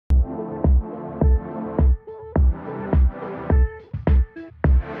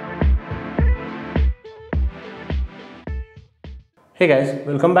Hey guys,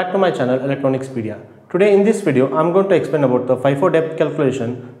 welcome back to my channel Electronicspedia. Today in this video, I am going to explain about the FIFO depth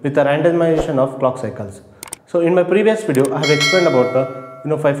calculation with the randomization of clock cycles. So in my previous video, I have explained about the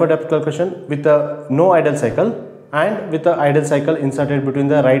FIFO depth calculation with the no idle cycle and with the idle cycle inserted between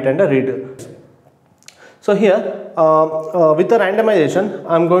the write and the read. So here with the randomization,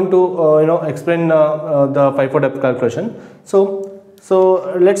 I am going to explain the FIFO depth calculation. So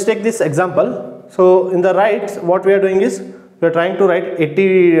let's take this example. So in the writes, what we are doing is we are trying to write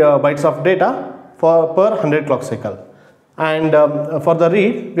 80 bytes of data per 100 clock cycle, and for the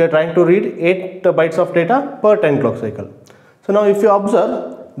read we are trying to read 8 bytes of data per 10 clock cycle. So now if you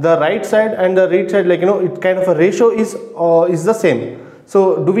observe the right side and the read side, it kind of a ratio is the same.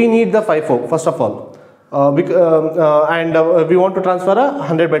 So do we need the FIFO first of all? We want to transfer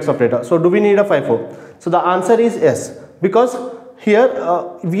 100 bytes of data. So do we need a FIFO? So the answer is yes, because here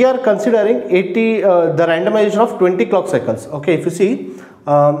we are considering the randomization of 20 clock cycles. Okay, if you see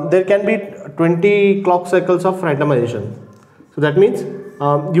there can be 20 clock cycles of randomization. So that means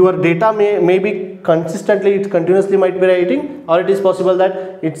your data may be continuously might be writing, or it is possible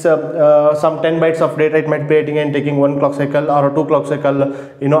that it's some 10 bytes of data it might be writing and taking 1 clock cycle or a 2 clock cycle,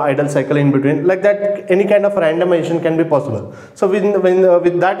 idle cycle in between. Like that, any kind of randomization can be possible. So with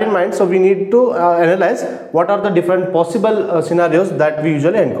that in mind, so we need to analyze what are the different possible scenarios that we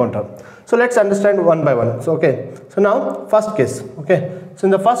usually encounter. So let's understand one by one. So okay, so now first case. Okay, so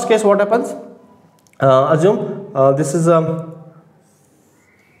in the first case, what happens? Assume this is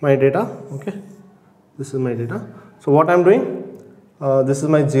my data. Okay, this is my data. So what I'm doing, this is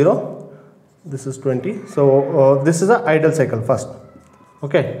my 0, this is 20. So this is a idle cycle first.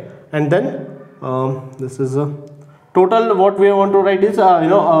 Okay, and then this is a total. What we want to write is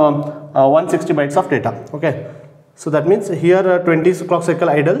 160 bytes of data. Okay, so that means here 20 clock cycle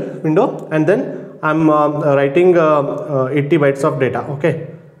idle window, and then I'm writing 80 bytes of data. Okay,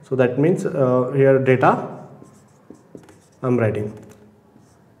 so that means here data I'm writing.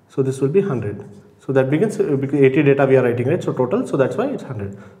 So this will be 100. So that begins 80 data we are writing, right? So total, so that's why it's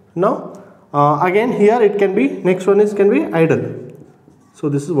 100. Now again here it can be, next one is can be idle. So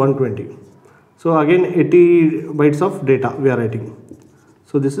this is 120. So again 80 bytes of data we are writing.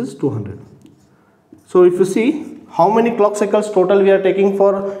 So this is 200. So if you see how many clock cycles total we are taking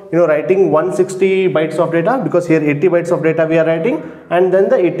for writing 160 bytes of data, because here 80 bytes of data we are writing and then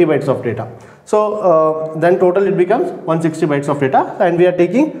the 80 bytes of data. So then total it becomes 160 bytes of data, and we are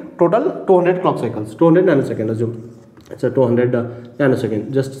taking total 200 clock cycles, 200 nanosecond. Assume it's a 200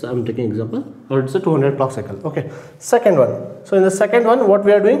 nanosecond. Just I'm taking example, or it's a 200 clock cycle. Okay, second one. So in the second one, what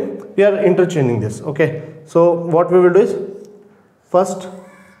we are doing, we are interchanging this. Okay, so what we will do is first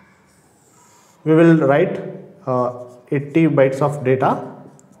we will write 80 bytes of data.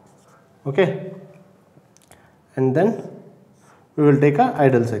 Okay, and then we will take a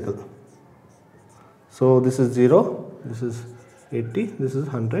idle cycle. So this is 0, this is 80, this is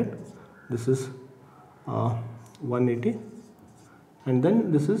 100, this is 180, and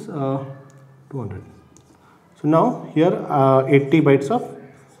then this is 200. So now here 80 bytes of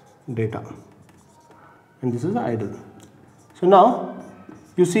data, and this is idle. So now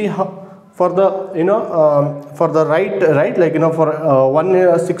you see how for the for the write for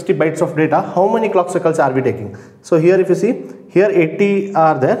 160 bytes of data, how many clock cycles are we taking? So here if you see, here 80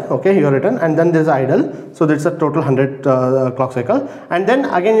 are there. Okay, you are written, and then there is idle. So that's a total 100 clock cycle, and then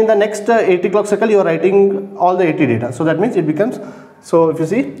again in the next 80 clock cycle you are writing all the 80 data. So that means it becomes, so if you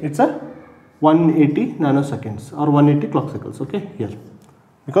see, it's a 180 nanoseconds or 180 clock cycles. Okay, here,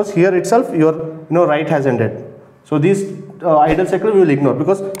 because here itself your write has ended. So these idle cycle we will ignore,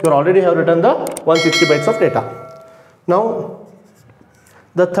 because you already have written the 160 bytes of data. Now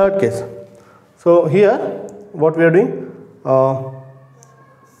the third case. So here what we are doing,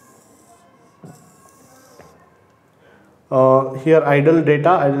 here idle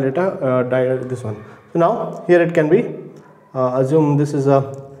data, this one. So now here it can be, assume this is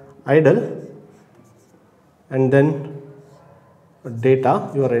a idle, and then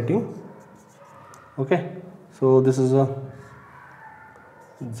data you are writing. Okay, so this is a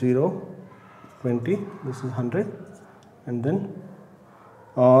 0, 20, this is 100, and then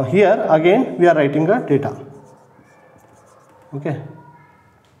here again we are writing a data. Okay,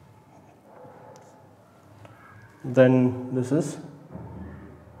 then this is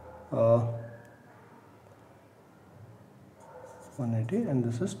 180, and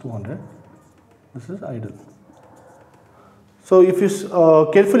this is 200, this is idle. So if you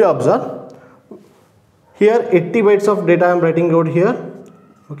carefully observe, here 80 bytes of data I am writing out here.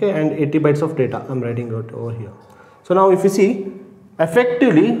 Okay, and 80 bytes of data I am writing out over here. So now if you see,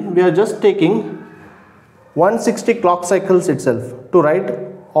 effectively we are just taking 160 clock cycles itself to write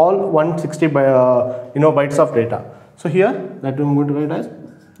all 160 bytes of data. So here that I'm going to write as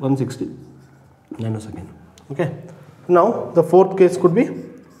 160 nanosecond. Okay. Now the fourth case could be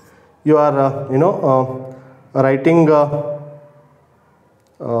you are writing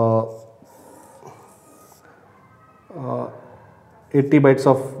 80 bytes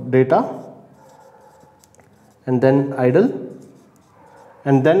of data and then idle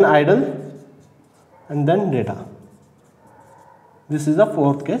and then idle and then data. This is the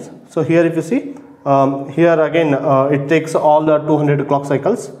fourth case. So here if you see, here again it takes all the 200 clock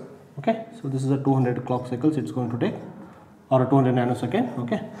cycles. Okay, so this is the 200 clock cycles it's going to take, or a 200 nanosecond.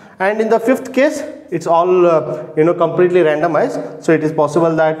 Okay, and in the fifth case it's all completely randomized. So it is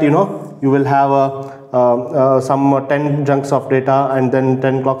possible that you will have some 10 chunks of data and then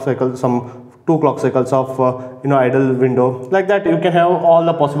 10 clock cycles, some 2 clock cycles of idle window, like that. You can have all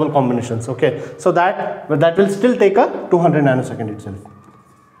the possible combinations. Okay, so that will still take a 200 nanosecond itself.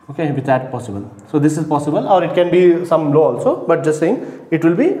 Okay, with that possible. So this is possible, or it can be some low also, but just saying it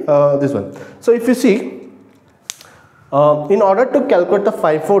will be this one. So if you see, in order to calculate the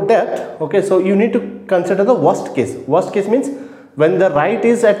FIFO depth, okay, so you need to consider the worst case. Worst case means when the write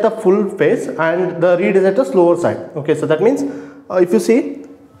is at the full phase and the read is at the slower side. Okay, so that means if you see,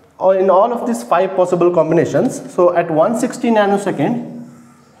 in all of these 5 possible combinations, so at 160 nanosecond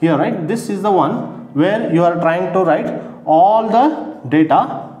here, right, this is the one where you are trying to write all the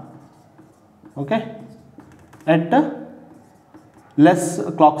data, okay, at a less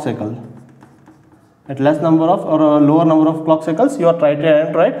clock cycle, at less number of or a lower number of clock cycles you are trying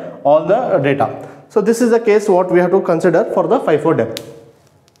to write all the data. So this is the case what we have to consider for the FIFO depth.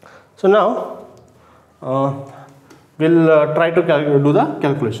 So now we'll try to do the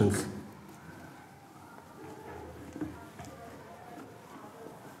calculations.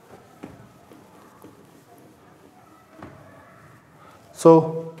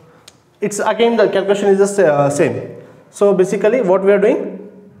 So it's again the calculation is the same. So basically what we are doing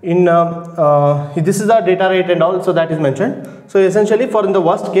in this is the data rate and all, so that is mentioned. So essentially for in the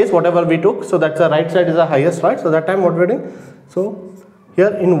worst case whatever we took, so that's the right side is the highest, right? So that time what we are doing, so here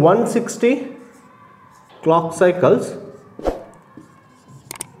in 160 clock cycles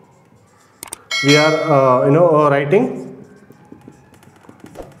we are writing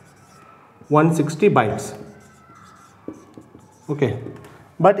 160 bytes. Okay,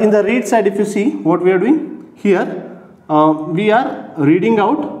 but in the read side if you see what we are doing here, we are reading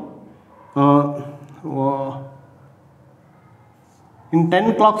out in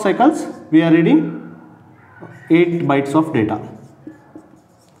 10 clock cycles we are reading 8 bytes of data.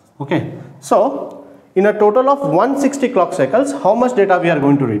 Okay, so in a total of 160 clock cycles, how much data we are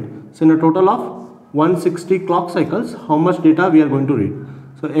going to read? So in a total of 160 clock cycles, how much data we are going to read?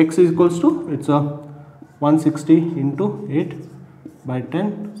 So x is equals to, it's a 160 into 8 by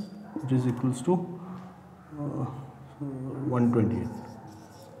 10, which is equals to 128.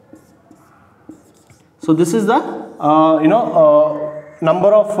 So this is the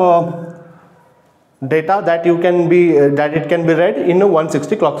number of data that you can be that it can be read in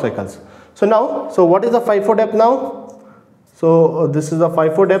 160 clock cycles. So now, so what is the FIFO depth now? So this is the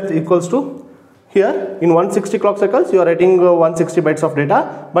FIFO depth equals to, here in 160 clock cycles you are writing 160 bytes of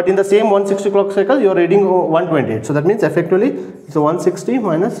data, but in the same 160 clock cycle you are reading 128. So that means effectively it's 160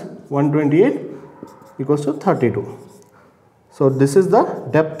 minus 128 equals to 32. So this is the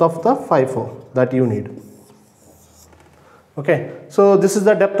depth of the FIFO that you need. Okay, so this is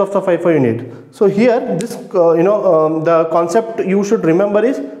the depth of the FIFO you need. So here this the concept you should remember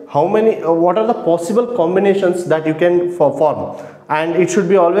is how many what are the possible combinations that you can form, and it should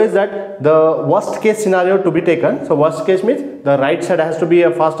be always that the worst case scenario to be taken. So worst case means the right side has to be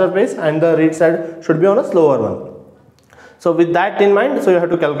a faster pace and the read side should be on a slower one. So with that in mind, so you have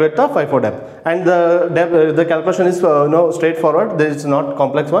to calculate the FIFO depth, and the calculation is straightforward. There is not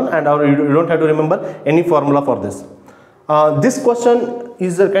complex one, and you don't have to remember any formula for this. This question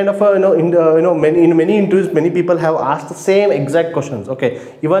is a kind of a, in many interviews many people have asked the same exact questions. Okay,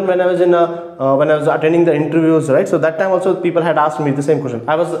 even when I was when I was attending the interviews, right? So that time also people had asked me the same question.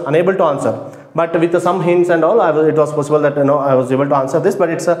 I was unable to answer, but with some hints and all, it was possible that I was able to answer this. But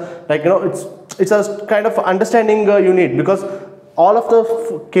it's a it's a kind of understanding you need, because all of the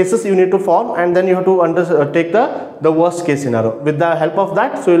cases you need to form, and then you have to take the worst case scenario. With the help of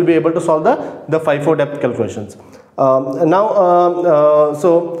that, so you'll be able to solve the FIFO depth calculations.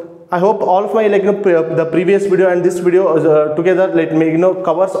 So I hope all of my the previous video and this video together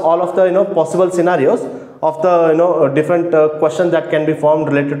covers all of the possible scenarios of the different questions that can be formed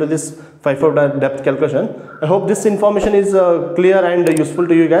related to this FIFO depth calculation. I hope this information is clear and useful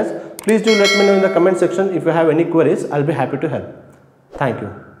to you guys. Please do let me know in the comment section if you have any queries. I'll be happy to help. Thank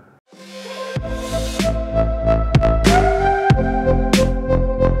you.